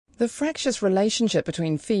The fractious relationship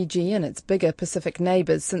between Fiji and its bigger Pacific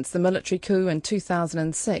neighbours since the military coup in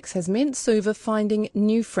 2006 has meant Suva finding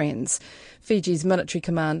new friends. Fiji's military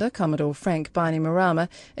commander, Commodore Frank Bainimarama,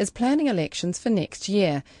 is planning elections for next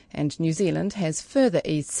year, and New Zealand has further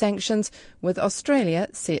eased sanctions, with Australia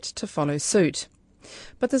set to follow suit.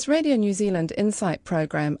 But this Radio New Zealand Insight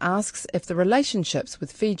programme asks if the relationships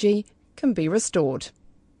with Fiji can be restored.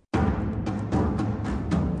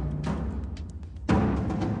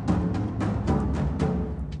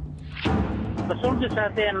 The soldiers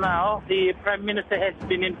are there now. The Prime Minister has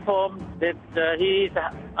been informed that he is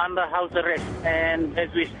under house arrest, and as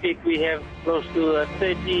we speak we have close to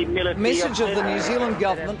 30 military... The message of the New Zealand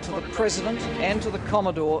Government to the President and to the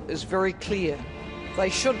Commodore is very clear. They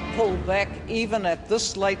should pull back, even at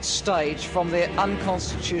this late stage, from their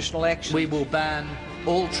unconstitutional actions. We will ban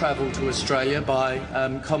all travel to Australia by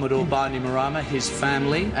Commodore Bainimarama, his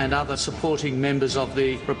family and other supporting members of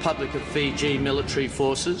the Republic of Fiji military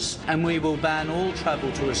forces, and we will ban all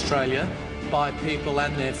travel to Australia by people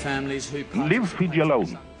and their families who... Leave Fiji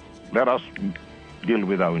alone. Let us deal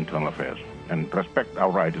with our internal affairs and respect our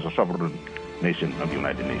right as a sovereign nation of the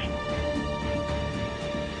United Nations.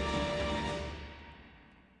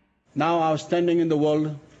 Now our standing in the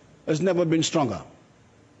world has never been stronger.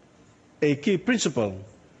 A key principle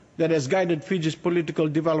that has guided Fiji's political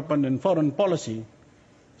development and foreign policy,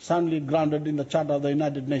 soundly grounded in the Charter of the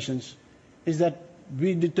United Nations, is that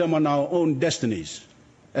we determine our own destinies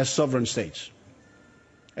as sovereign states.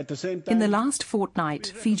 At the same time, in the last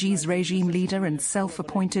fortnight, Fiji's regime leader and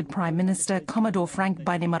self-appointed Prime Minister Commodore Frank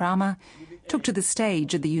Bainimarama took to the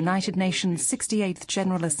stage at the United Nations 68th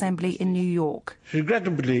General Assembly in New York.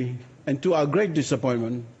 Regrettably, and to our great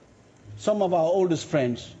disappointment, some of our oldest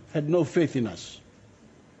friends had no faith in us.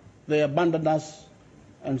 They abandoned us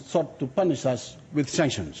and sought to punish us with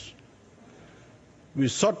sanctions. We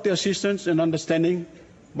sought their assistance and understanding,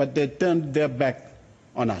 but they turned their back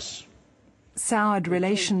on us. Soured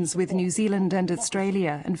relations with New Zealand and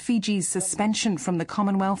Australia and Fiji's suspension from the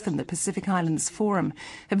Commonwealth and the Pacific Islands Forum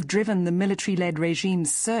have driven the military-led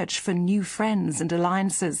regime's search for new friends and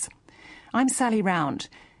alliances. I'm Sally Round,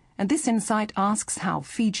 and this insight asks how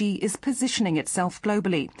Fiji is positioning itself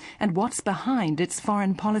globally and what's behind its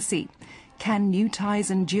foreign policy. Can new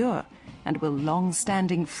ties endure, and will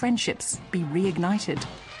long-standing friendships be reignited?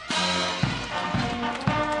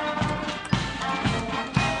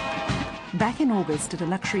 Back in August at a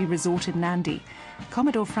luxury resort in Nandi,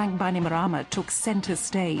 Commodore Frank Bainimarama took centre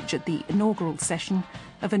stage at the inaugural session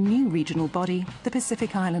of a new regional body, the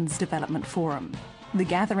Pacific Islands Development Forum. The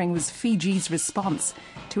gathering was Fiji's response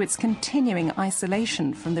to its continuing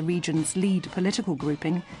isolation from the region's lead political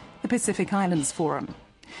grouping, the Pacific Islands Forum.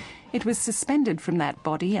 It was suspended from that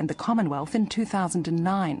body and the Commonwealth in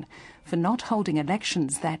 2009 for not holding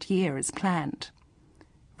elections that year as planned.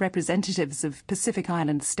 Representatives of Pacific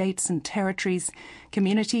Island states and territories,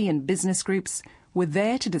 community and business groups were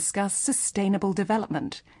there to discuss sustainable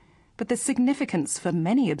development. But the significance for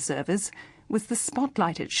many observers was the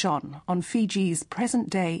spotlight it shone on Fiji's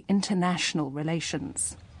present-day international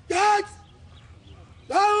relations.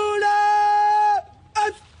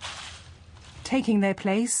 Taking their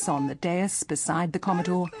place on the dais beside the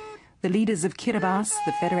Commodore, the leaders of Kiribati,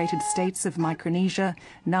 the Federated States of Micronesia,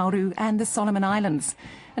 Nauru and the Solomon Islands,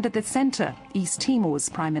 and at the centre, East Timor's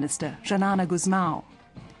Prime Minister, Xanana Gusmao.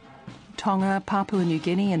 Tonga, Papua New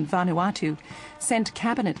Guinea and Vanuatu sent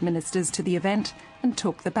cabinet ministers to the event and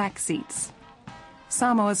took the back seats.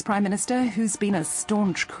 Samoa's Prime Minister, who's been a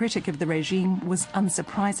staunch critic of the regime, was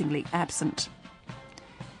unsurprisingly absent.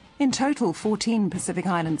 In total, 14 Pacific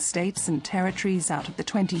Island states and territories out of the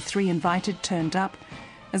 23 invited turned up,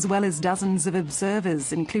 as well as dozens of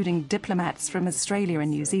observers, including diplomats from Australia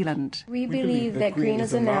and New Zealand. We believe that green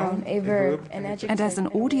is a noun, a verb, an adjective. And as an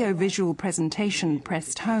audio-visual presentation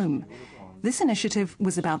pressed home, this initiative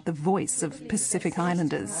was about the voice of Pacific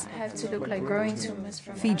Islanders. Have to look like growing tumors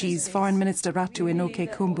from Fiji's Foreign Minister Ratu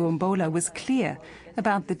Enoke Kumbuombola was clear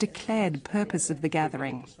about the declared purpose of the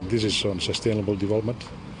gathering. This is on sustainable development.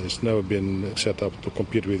 It's never been set up to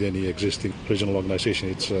compete with any existing regional organization.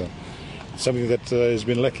 It's something that has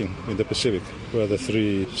been lacking in the Pacific, where the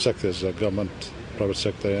three sectors, government, private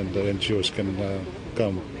sector and NGOs can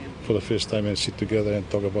come for the first time and sit together and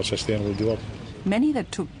talk about sustainable development. Many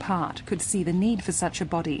that took part could see the need for such a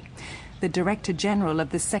body. The Director General of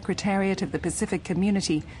the Secretariat of the Pacific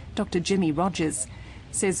Community, Dr. Jimmy Rogers,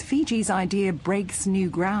 says Fiji's idea breaks new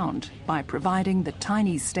ground by providing the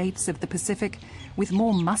tiny states of the Pacific with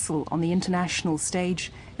more muscle on the international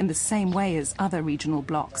stage in the same way as other regional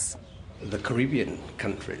blocs. The Caribbean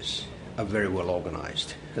countries are very well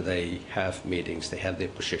organized. They have meetings, they have their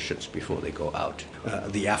positions before they go out.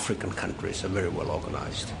 The African countries are very well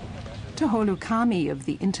organized. Taholu Kami of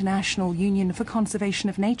the International Union for Conservation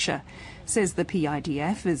of Nature says the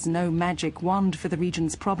PIDF is no magic wand for the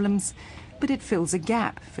region's problems, but it fills a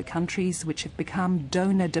gap for countries which have become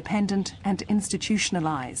donor-dependent and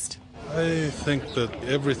institutionalized. I think that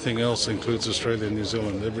everything else includes Australia and New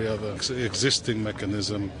Zealand, every other existing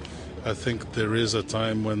mechanism. I think there is a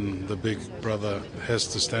time when the big brother has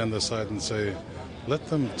to stand aside and say, let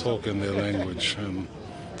them talk in their language and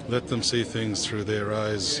let them see things through their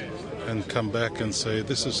eyes and come back and say,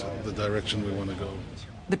 this is the direction we want to go.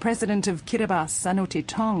 The president of Kiribati, Sanote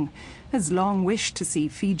Tong, has long wished to see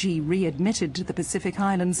Fiji readmitted to the Pacific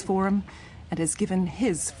Islands Forum and has given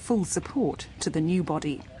his full support to the new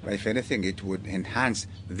body. If anything, it would enhance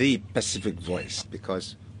the Pacific voice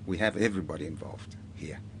because we have everybody involved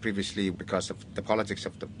here. Previously, because of the politics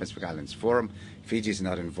of the Pacific Islands Forum, Fiji is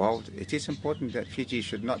not involved. It is important that Fiji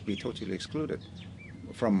should not be totally excluded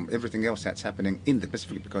from everything else that's happening in the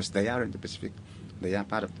Pacific because they are in the Pacific, they are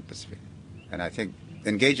part of the Pacific. And I think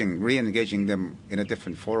re-engaging them in a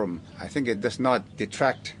different forum, I think it does not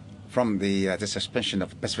detract from the suspension of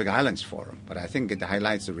the Pacific Islands Forum. But I think it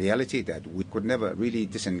highlights the reality that we could never really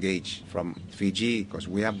disengage from Fiji because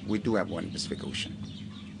we do have one Pacific Ocean.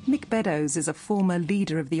 Mick Beddoes is a former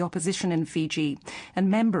leader of the opposition in Fiji and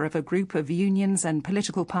member of a group of unions and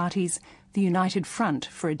political parties, the United Front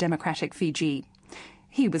for a Democratic Fiji.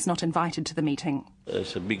 He was not invited to the meeting.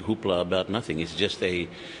 It's a big hoopla about nothing. It's just a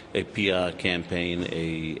PR campaign,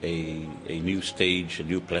 a new stage, a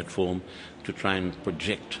new platform to try and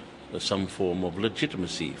project some form of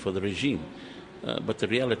legitimacy for the regime. But the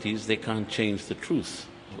reality is they can't change the truth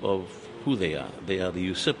of who they are. They are the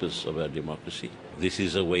usurpers of our democracy. This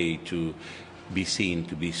is a way to be seen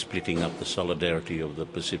to be splitting up the solidarity of the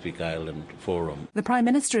Pacific Island Forum. The Prime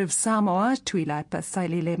Minister of Samoa, Tuilaepa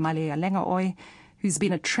Sailile Malealegaoi, who's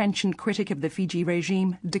been a trenchant critic of the Fiji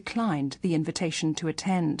regime, declined the invitation to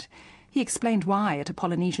attend. He explained why at a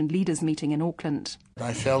Polynesian leaders' meeting in Auckland.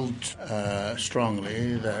 I felt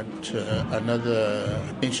strongly that another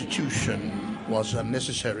institution was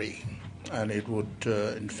unnecessary and it would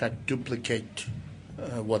in fact duplicate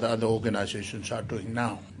what other organizations are doing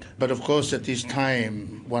now. But of course at this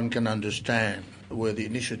time one can understand where the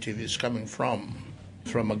initiative is coming from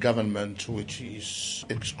a government which is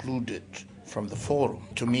excluded from the forum.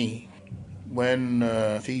 To me, when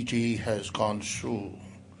Fiji has gone through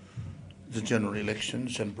the general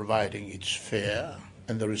elections and providing it's fair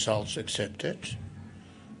and the results accepted,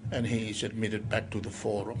 and he is admitted back to the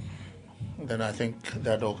forum, then I think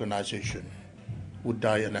that organization would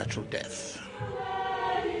die a natural death.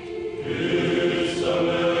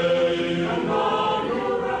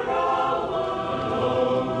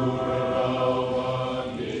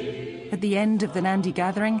 At the end of the Nandi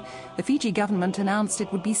gathering, the Fiji government announced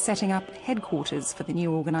it would be setting up headquarters for the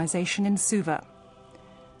new organisation in Suva.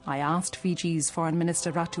 I asked Fiji's Foreign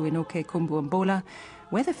Minister Ratu Enoke Kumbuambola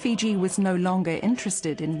whether Fiji was no longer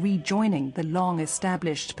interested in rejoining the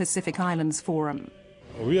long-established Pacific Islands Forum.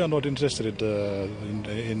 We are not interested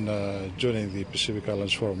in joining the Pacific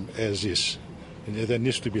Islands Forum as is. There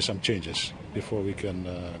needs to be some changes before we can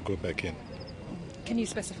go back in. Can you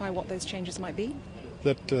specify what those changes might be?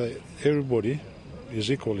 That everybody is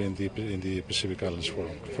equal in the Pacific Islands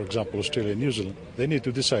Forum. For example, Australia and New Zealand, they need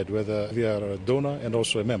to decide whether they are a donor and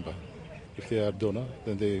also a member. If they are a donor,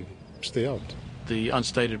 then they stay out. The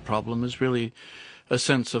unstated problem is really a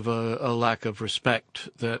sense of a lack of respect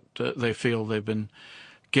that they feel they've been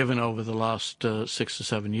given over the last 6 to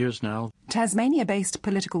 7 years now. Tasmania-based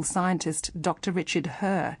political scientist Dr. Richard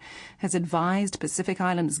Herr has advised Pacific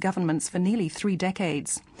Islands governments for nearly 3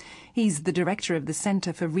 decades. He's the director of the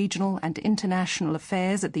Centre for Regional and International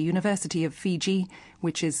Affairs at the University of Fiji,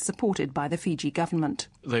 which is supported by the Fiji government.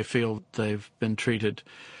 They feel they've been treated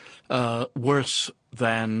worse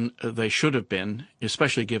than they should have been,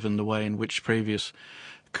 especially given the way in which previous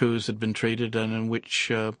coups had been treated and in which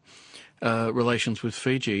relations with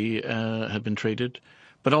Fiji have been treated,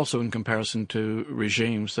 but also in comparison to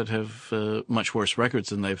regimes that have much worse records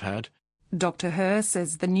than they've had. Dr. Herr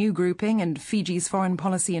says the new grouping and Fiji's foreign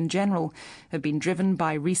policy in general have been driven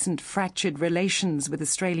by recent fractured relations with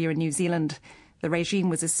Australia and New Zealand. The regime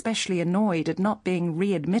was especially annoyed at not being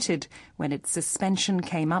readmitted when its suspension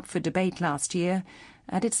came up for debate last year,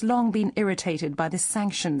 and it's long been irritated by the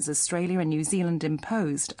sanctions Australia and New Zealand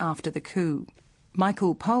imposed after the coup.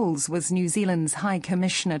 Michael Poles was New Zealand's High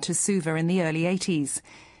Commissioner to Suva in the early 80s.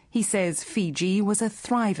 He says Fiji was a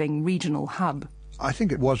thriving regional hub. I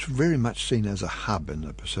think it was very much seen as a hub in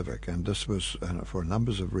the Pacific, and this was for a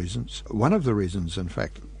number of reasons. One of the reasons, in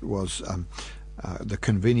fact, was the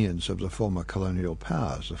convenience of the former colonial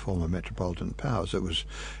powers, the former metropolitan powers. It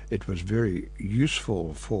was very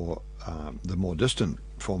useful for the more distant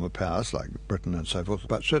former powers like Britain and so forth,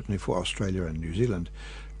 but certainly for Australia and New Zealand,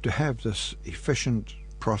 to have this efficient,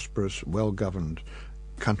 prosperous, well-governed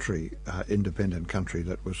country, independent country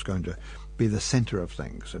that was going to be the centre of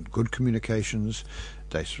things, and good communications.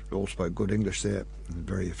 They all spoke good English there, and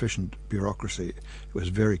very efficient bureaucracy. It was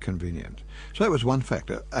very convenient. So that was one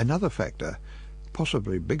factor. Another factor,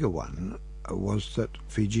 possibly bigger one, was that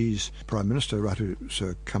Fiji's Prime Minister, Ratu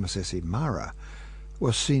Sir Kamasesi Mara,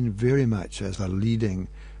 was seen very much as a leading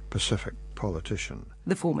Pacific politician.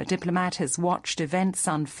 The former diplomat has watched events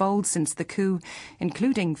unfold since the coup,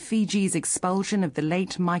 including Fiji's expulsion of the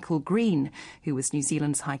late Michael Green, who was New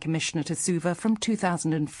Zealand's High Commissioner to Suva from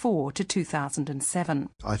 2004 to 2007.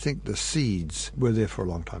 I think the seeds were there for a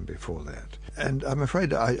long time before that. And I'm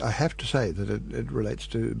afraid I have to say that it relates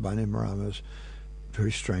to Bainimarama's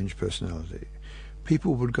very strange personality.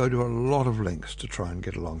 People would go to a lot of lengths to try and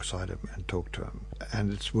get alongside him and talk to him.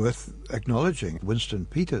 And it's worth acknowledging Winston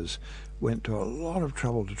Peters went to a lot of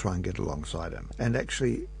trouble to try and get alongside him, and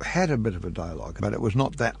actually had a bit of a dialogue. But it was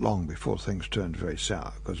not that long before things turned very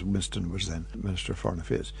sour, because Winston was then Minister of Foreign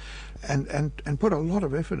Affairs, and put a lot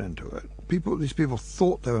of effort into it. These people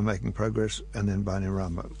thought they were making progress, and then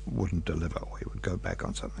Bainimarama wouldn't deliver, or he would go back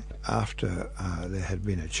on something. After there had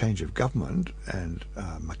been a change of government and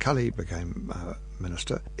Macaulay became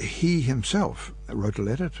Minister, he himself wrote a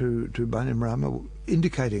letter to Bainimarama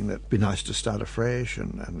indicating that it'd be nice to start afresh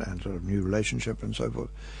and sort of new relationship and so forth.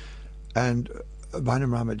 And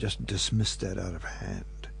Bainimarama just dismissed that out of hand.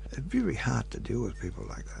 It's very hard to deal with people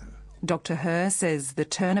like that. Dr. Herr says the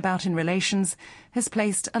turnabout in relations has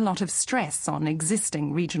placed a lot of stress on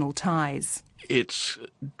existing regional ties. It's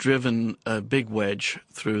driven a big wedge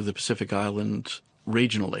through the Pacific Islands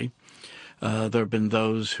regionally. There have been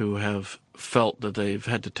those who have felt that they've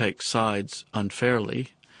had to take sides unfairly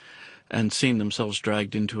and seen themselves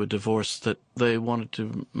dragged into a divorce that they wanted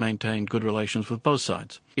to maintain good relations with both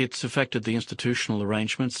sides. It's affected the institutional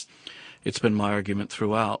arrangements. It's been my argument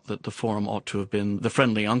throughout that the forum ought to have been the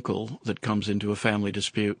friendly uncle that comes into a family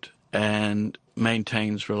dispute and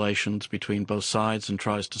maintains relations between both sides and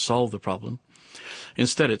tries to solve the problem.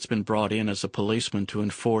 Instead, it's been brought in as a policeman to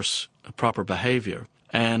enforce proper behavior,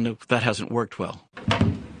 and that hasn't worked well.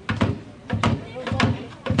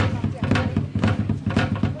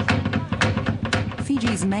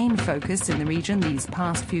 Fiji's main focus in the region these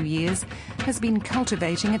past few years has been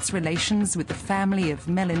cultivating its relations with the family of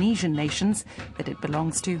Melanesian nations that it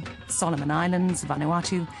belongs to, Solomon Islands,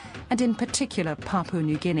 Vanuatu, and in particular Papua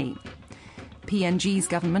New Guinea. PNG's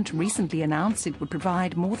government recently announced it would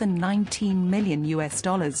provide more than $19 million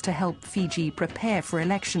to help Fiji prepare for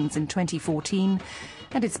elections in 2014,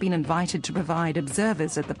 and it's been invited to provide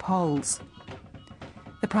observers at the polls.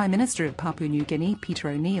 The Prime Minister of Papua New Guinea, Peter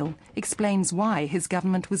O'Neill, explains why his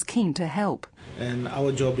government was keen to help. And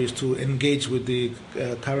our job is to engage with the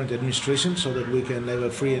current administration so that we can have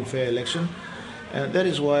a free and fair election. And that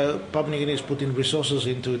is why Papua New Guinea is putting resources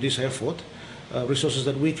into this effort, resources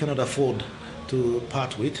that we cannot afford to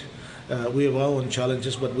part with. We have our own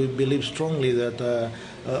challenges, but we believe strongly that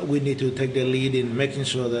we need to take the lead in making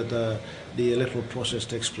sure that the electoral process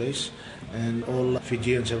takes place and all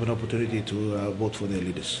Fijians have an opportunity to vote for their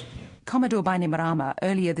leaders. Commodore Bainimarama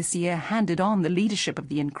earlier this year handed on the leadership of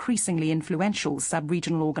the increasingly influential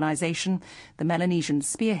sub-regional organisation, the Melanesian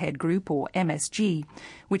Spearhead Group, or MSG,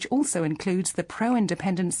 which also includes the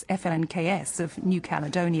pro-independence FLNKS of New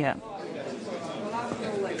Caledonia.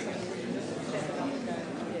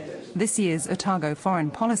 This year's Otago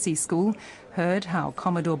Foreign Policy School heard how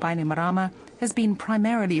Commodore Bainimarama has been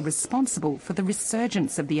primarily responsible for the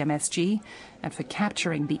resurgence of the MSG and for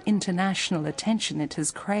capturing the international attention it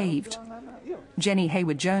has craved. Jenny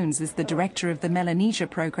Hayward-Jones is the director of the Melanesia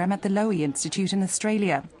program at the Lowy Institute in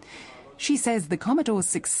Australia. She says the Commodore's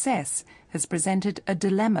success has presented a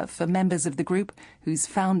dilemma for members of the group whose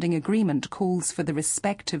founding agreement calls for the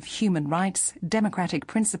respect of human rights, democratic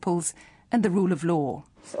principles and the rule of law.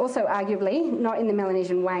 It's also arguably not in the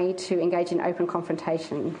Melanesian way to engage in open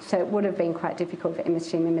confrontation, so it would have been quite difficult for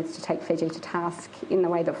MSG members to take Fiji to task in the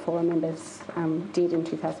way that forum members did in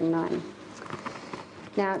 2009.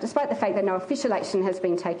 Now, despite the fact that no official action has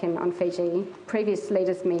been taken on Fiji, previous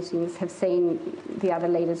leaders' meetings have seen the other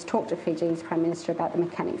leaders talk to Fiji's Prime Minister about the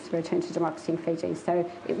mechanics of return to democracy in Fiji, so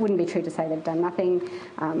it wouldn't be true to say they've done nothing.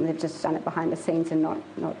 They've just done it behind the scenes and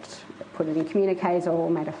not put it in communiques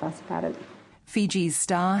or made a fuss about it. Fiji's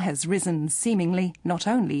star has risen seemingly not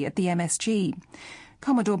only at the MSG.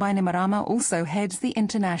 Commodore Bainimarama also heads the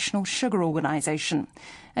International Sugar Organization,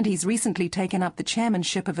 and he's recently taken up the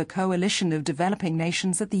chairmanship of a coalition of developing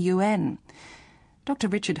nations at the UN. Dr.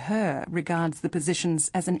 Richard Herr regards the positions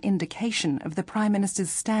as an indication of the Prime Minister's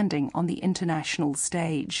standing on the international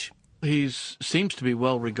stage. He seems to be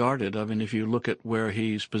well regarded. I mean, if you look at where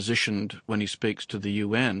he's positioned when he speaks to the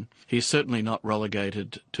UN, he's certainly not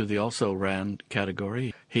relegated to the also-ran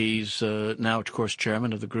category. He's now, of course,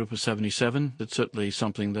 chairman of the Group of 77. It's certainly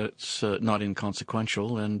something that's not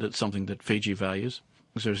inconsequential, and it's something that Fiji values.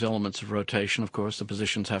 There's elements of rotation, of course. The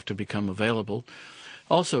positions have to become available.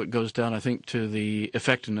 Also, it goes down, I think, to the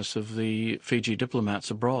effectiveness of the Fiji diplomats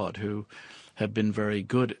abroad, who have been very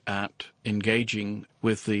good at engaging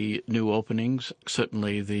with the new openings.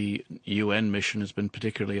 Certainly the UN mission has been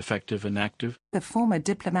particularly effective and active. The former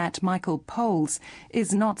diplomat Michael Poles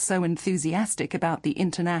is not so enthusiastic about the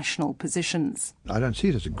international positions. I don't see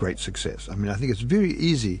it as a great success. I mean, I think it's very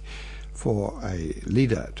easy for a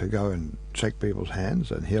leader to go and shake people's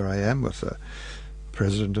hands, and here I am with the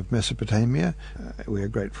President of Mesopotamia. We are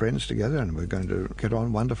great friends together and we're going to get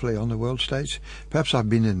on wonderfully on the world stage. Perhaps I've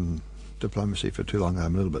been in diplomacy for too long,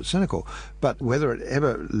 I'm a little bit cynical, but whether it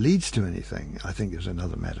ever leads to anything, I think, is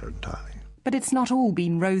another matter entirely. But it's not all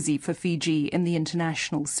been rosy for Fiji in the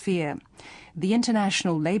international sphere. The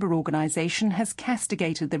International Labour Organization has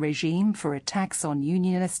castigated the regime for attacks on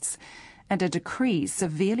unionists and a decree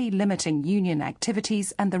severely limiting union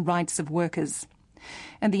activities and the rights of workers.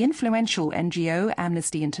 And the influential NGO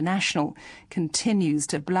Amnesty International continues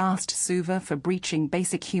to blast Suva for breaching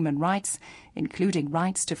basic human rights, including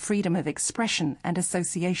rights to freedom of expression and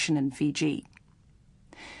association in Fiji.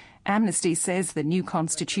 Amnesty says the new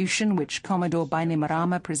constitution, which Commodore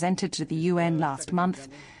Bainimarama presented to the UN last month,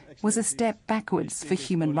 was a step backwards for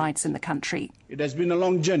human rights in the country. It has been a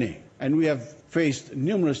long journey, and we have faced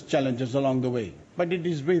numerous challenges along the way. But it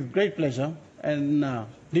is with great pleasure and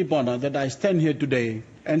deep honor that I stand here today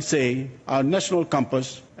and say our national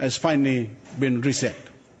compass has finally been reset.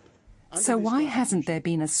 So why hasn't there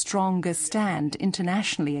been a stronger stand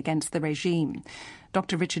internationally against the regime?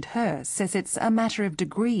 Dr. Richard Herr says it's a matter of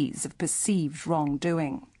degrees of perceived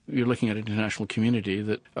wrongdoing. You're looking at an international community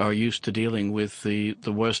that are used to dealing with the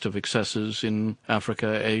worst of excesses in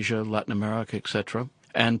Africa, Asia, Latin America, etc.,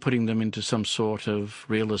 and putting them into some sort of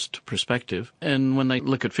realist perspective. And when they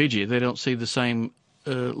look at Fiji, they don't see the same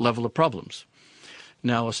level of problems.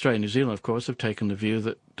 Now, Australia and New Zealand, of course, have taken the view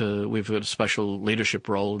that we've got a special leadership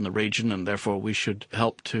role in the region, and therefore we should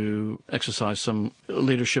help to exercise some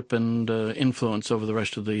leadership and influence over the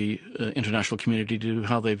rest of the international community to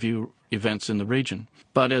how they view events in the region.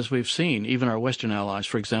 But as we've seen, even our Western allies,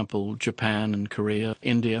 for example, Japan and Korea,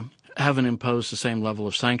 India, haven't imposed the same level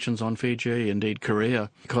of sanctions on Fiji. Indeed, Korea,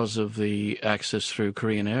 because of the access through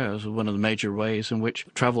Korean Air, is one of the major ways in which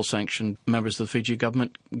travel-sanctioned members of the Fiji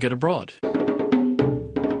government get abroad.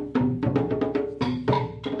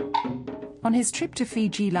 On his trip to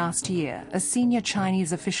Fiji last year, a senior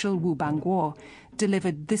Chinese official, Wu Bangguo,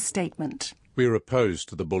 delivered this statement. We are opposed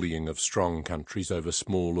to the bullying of strong countries over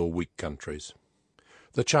small or weak countries.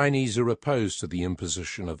 The Chinese are opposed to the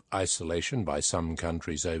imposition of isolation by some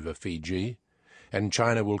countries over Fiji, and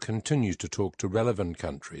China will continue to talk to relevant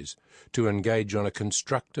countries to engage on a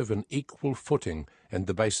constructive and equal footing and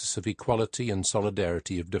the basis of equality and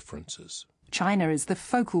solidarity of differences. China is the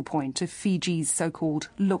focal point of Fiji's so-called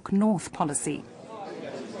Look North policy.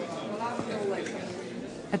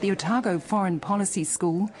 At the Otago Foreign Policy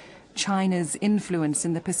School, China's influence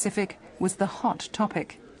in the Pacific was the hot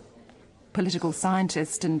topic. Political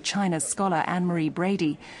scientist and China scholar Anne-Marie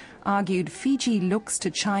Brady argued Fiji looks to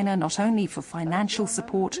China not only for financial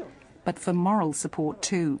support, but for moral support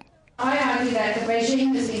too. I argue that the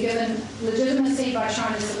regime has been given legitimacy by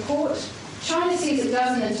China's support. China says it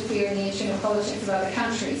doesn't interfere in the internal politics of other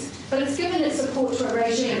countries, but it's given its support to a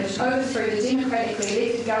regime which overthrew the democratically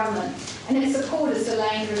elected government, and its support is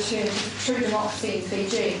delaying the return to true democracy in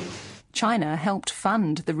Fiji. China helped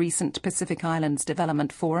fund the recent Pacific Islands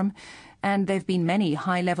Development Forum, and there have been many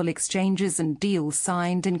high-level exchanges and deals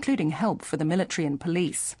signed, including help for the military and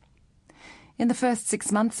police. In the first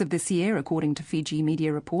 6 months of this year, according to Fiji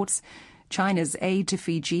media reports, China's aid to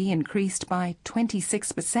Fiji increased by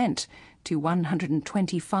 26% to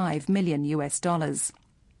 $125 million.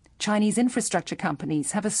 Chinese infrastructure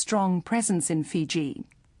companies have a strong presence in Fiji.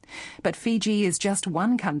 But Fiji is just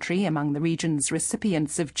one country among the region's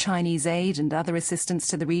recipients of Chinese aid and other assistance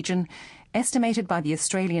to the region, estimated by the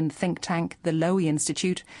Australian think tank the Lowy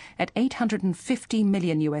Institute at $850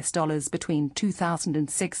 million between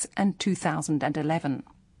 2006 and 2011.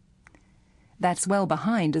 That's well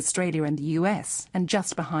behind Australia and the US, and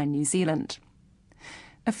just behind New Zealand.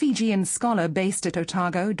 A Fijian scholar based at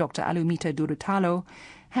Otago, Dr. Alumita Durutalo,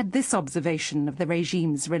 had this observation of the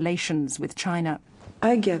regime's relations with China.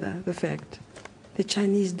 I gather the fact the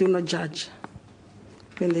Chinese do not judge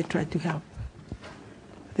when they try to help.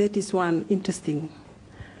 That is one interesting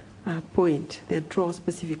point that draws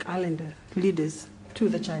Pacific Islander leaders to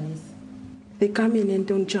the Chinese. They come in and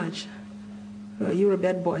don't judge. You're a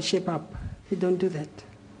bad boy, shape up. They don't do that.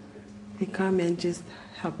 They come and just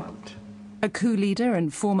help out. A coup leader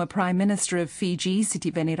and former Prime Minister of Fiji,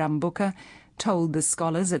 Sitiveni Rabuka, told the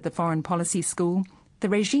scholars at the Foreign Policy School the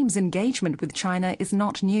regime's engagement with China is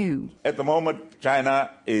not new. At the moment, China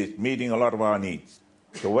is meeting a lot of our needs.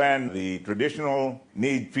 So when the traditional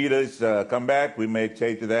need feeders come back, we may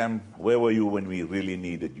say to them, where were you when we really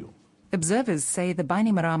needed you? Observers say the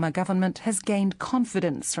Bainimarama government has gained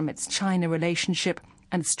confidence from its China relationship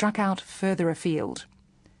and struck out further afield.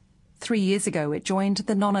 3 years ago, it joined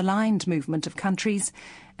the non-aligned movement of countries,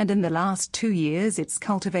 and in the last 2 years, it's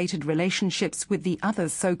cultivated relationships with the other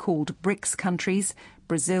so-called BRICS countries,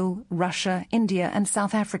 Brazil, Russia, India and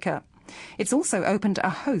South Africa. It's also opened a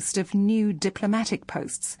host of new diplomatic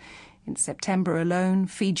posts. In September alone,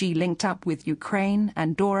 Fiji linked up with Ukraine,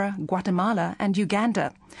 Andorra, Guatemala and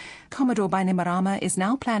Uganda. Commodore Bainimarama is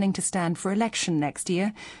now planning to stand for election next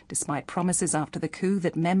year, despite promises after the coup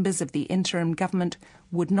that members of the interim government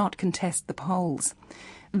would not contest the polls.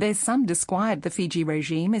 There's some disquiet the Fiji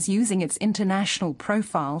regime is using its international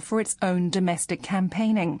profile for its own domestic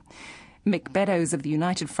campaigning. Mick Beddoes of the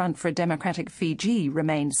United Front for a Democratic Fiji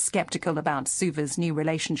remains sceptical about Suva's new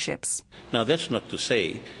relationships. Now, that's not to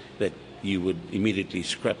say that you would immediately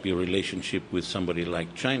scrap your relationship with somebody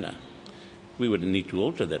like China. We would need to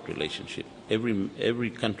alter that relationship.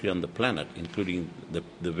 Every country on the planet, including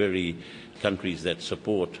the very countries that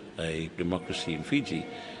support a democracy in Fiji,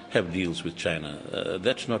 have deals with China.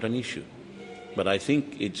 That's not an issue. But I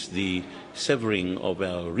think it's the severing of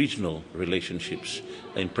our regional relationships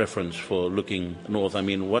in preference for looking north. I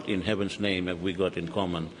mean, what in heaven's name have we got in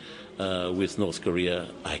common with North Korea?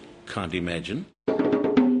 I can't imagine.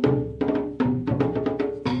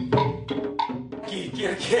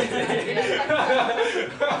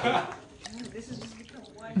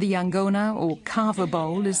 The Yangona, or Kava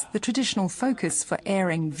Bowl, is the traditional focus for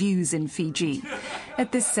airing views in Fiji.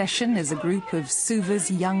 At this session is a group of Suva's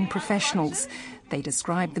young professionals. They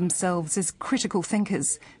describe themselves as critical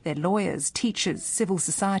thinkers. They're lawyers, teachers, civil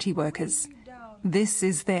society workers. This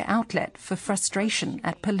is their outlet for frustration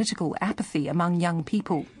at political apathy among young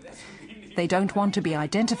people. They don't want to be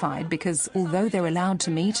identified because, although they're allowed to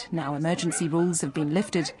meet, now emergency rules have been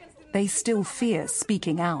lifted, they still fear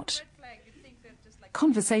speaking out.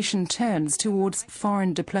 Conversation turns towards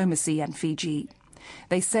foreign diplomacy and Fiji.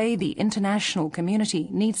 They say the international community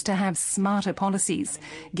needs to have smarter policies,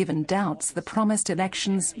 given doubts the promised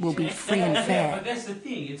elections will be free and fair. But that's the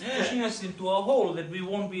thing, it's pushing us into a hole that we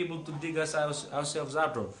won't be able to dig ourselves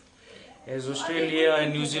out of. As Australia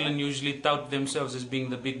and New Zealand usually tout themselves as being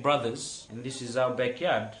the big brothers, and this is our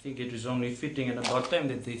backyard, I think it is only fitting and about time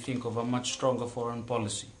that they think of a much stronger foreign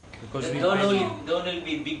policy. Because don't only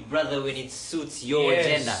be big brother when it suits your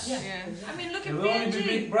agenda. Yeah. I mean, look at We'll only be PNG.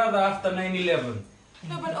 big brother after 9/11.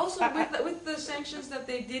 No, but also with the sanctions that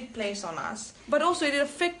they did place on us, but also it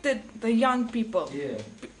affected the young people. Yeah.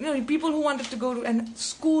 You know, people who wanted to go to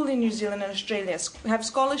school in New Zealand and Australia, have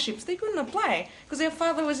scholarships, they couldn't apply because their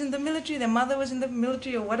father was in the military, their mother was in the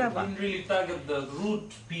military or whatever. It didn't really target the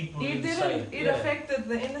root people It inside. didn't. It affected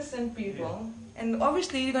the innocent people. Yeah. And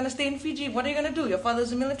obviously you're going to stay in Fiji. What are you going to do? Your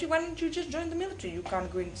father's in the military. Why don't you just join the military? You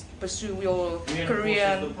can't go and pursue your career.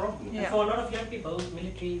 And for a lot of young people,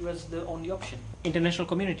 military was the only option. International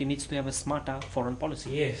community needs to have a smarter foreign policy.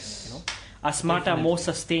 Yes. You know, a smarter, more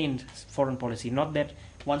sustained foreign policy. Not that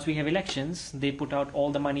once we have elections, they put out all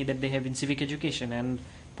the money that they have in civic education and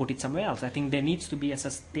put it somewhere else. I think there needs to be a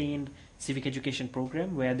sustained civic education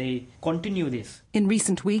program where they continue this. In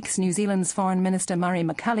recent weeks, New Zealand's Foreign Minister Murray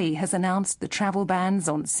McCully has announced the travel bans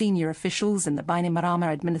on senior officials in the Bainimarama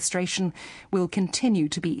administration will continue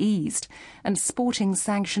to be eased and sporting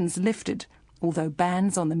sanctions lifted, although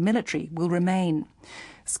bans on the military will remain.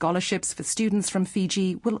 Scholarships for students from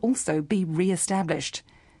Fiji will also be re-established.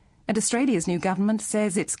 And Australia's new government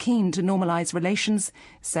says it's keen to normalise relations,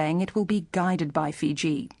 saying it will be guided by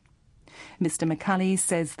Fiji. Mr McCulley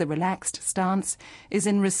says the relaxed stance is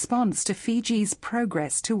in response to Fiji's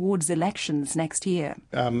progress towards elections next year.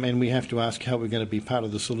 And we have to ask how we're going to be part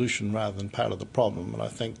of the solution rather than part of the problem. And I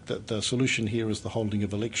think that the solution here is the holding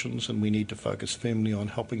of elections, and we need to focus firmly on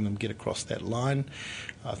helping them get across that line.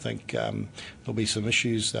 I think there'll be some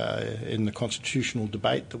issues in the constitutional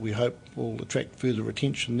debate that we hope will attract further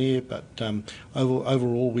attention there, but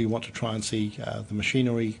overall we want to try and see the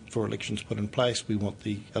machinery for elections put in place. We want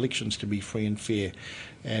the elections to be free and fair,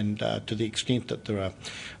 and to the extent that there are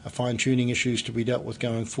fine-tuning issues to be dealt with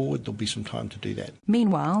going forward, there'll be some time to do that.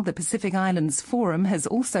 Meanwhile, the Pacific Islands Forum has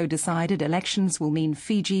also decided elections will mean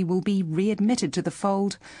Fiji will be readmitted to the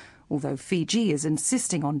fold, although Fiji is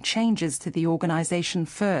insisting on changes to the organisation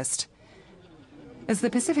first. As the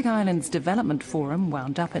Pacific Islands Development Forum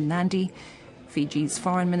wound up in Nandi, Fiji's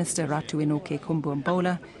Foreign Minister Ratu Enoke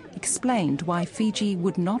Kumbuambola explained why Fiji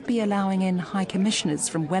would not be allowing in High Commissioners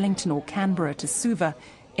from Wellington or Canberra to Suva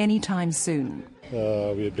anytime soon.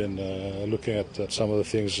 We've been looking at some of the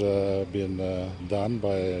things being done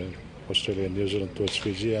by Australia and New Zealand towards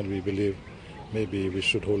Fiji, and we believe maybe we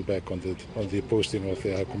should hold back on the posting of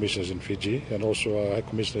the High Commissioners in Fiji and also High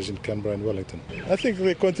Commissioners in Canberra and Wellington. I think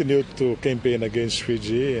they continue to campaign against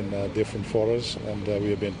Fiji in different forums, and we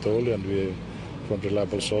have been told, and we from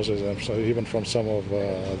reliable sources and even from some of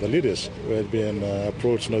the leaders who had been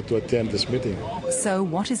approached not to attend this meeting. So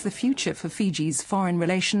what is the future for Fiji's foreign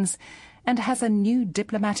relations, and has a new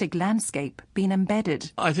diplomatic landscape been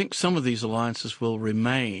embedded? I think some of these alliances will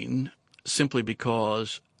remain simply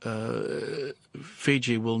because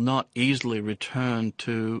Fiji will not easily return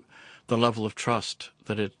to the level of trust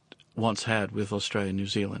that it once had with Australia and New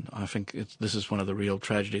Zealand. I think this is one of the real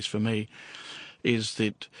tragedies for me, is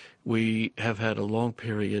that we have had a long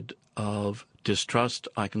period of distrust.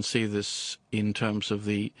 I can see this in terms of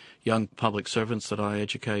the young public servants that I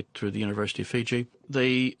educate through the University of Fiji.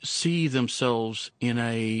 They see themselves in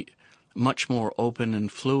a much more open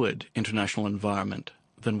and fluid international environment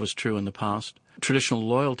than was true in the past. Traditional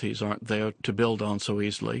loyalties aren't there to build on so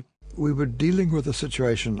easily. We were dealing with a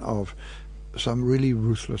situation of some really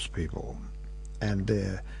ruthless people, and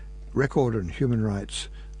their record on human rights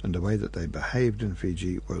and the way that they behaved in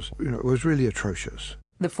Fiji was really atrocious.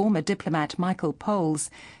 The former diplomat Michael Poles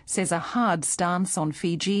says a hard stance on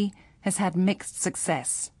Fiji has had mixed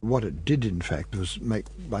success. What it did, in fact, was make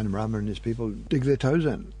Bainimarama and his people dig their toes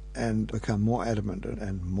in and become more adamant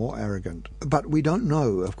and more arrogant. But we don't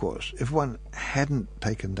know, of course, if one hadn't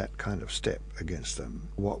taken that kind of step against them,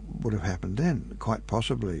 what would have happened then? Quite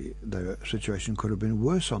possibly the situation could have been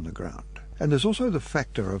worse on the ground. And there's also the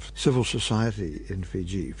factor of civil society in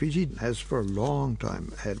Fiji. Fiji has for a long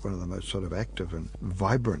time had one of the most sort of active and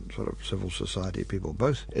vibrant sort of civil society people,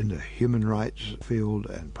 both in the human rights field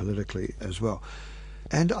and politically as well.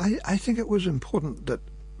 And I think it was important that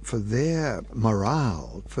for their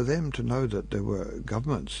morale, for them to know that there were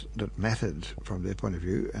governments that mattered from their point of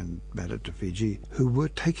view and mattered to Fiji, who were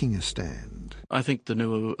taking a stand. I think the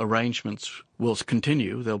new arrangements will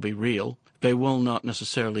continue. They'll be real. They will not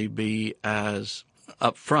necessarily be as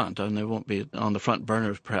upfront, and they won't be on the front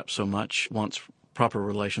burner perhaps so much once proper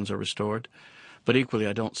relations are restored. But equally,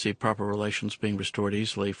 I don't see proper relations being restored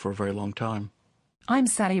easily for a very long time. I'm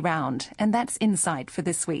Sally Round, and that's Insight for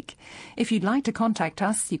this week. If you'd like to contact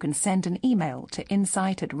us, you can send an email to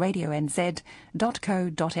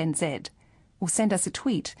insight@radionz.co.nz or send us a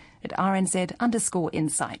tweet at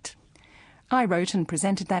 @RNZ_insight. I wrote and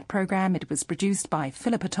presented that programme. It was produced by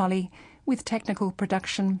Philippa Tolley, with technical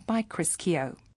production by Chris Keogh.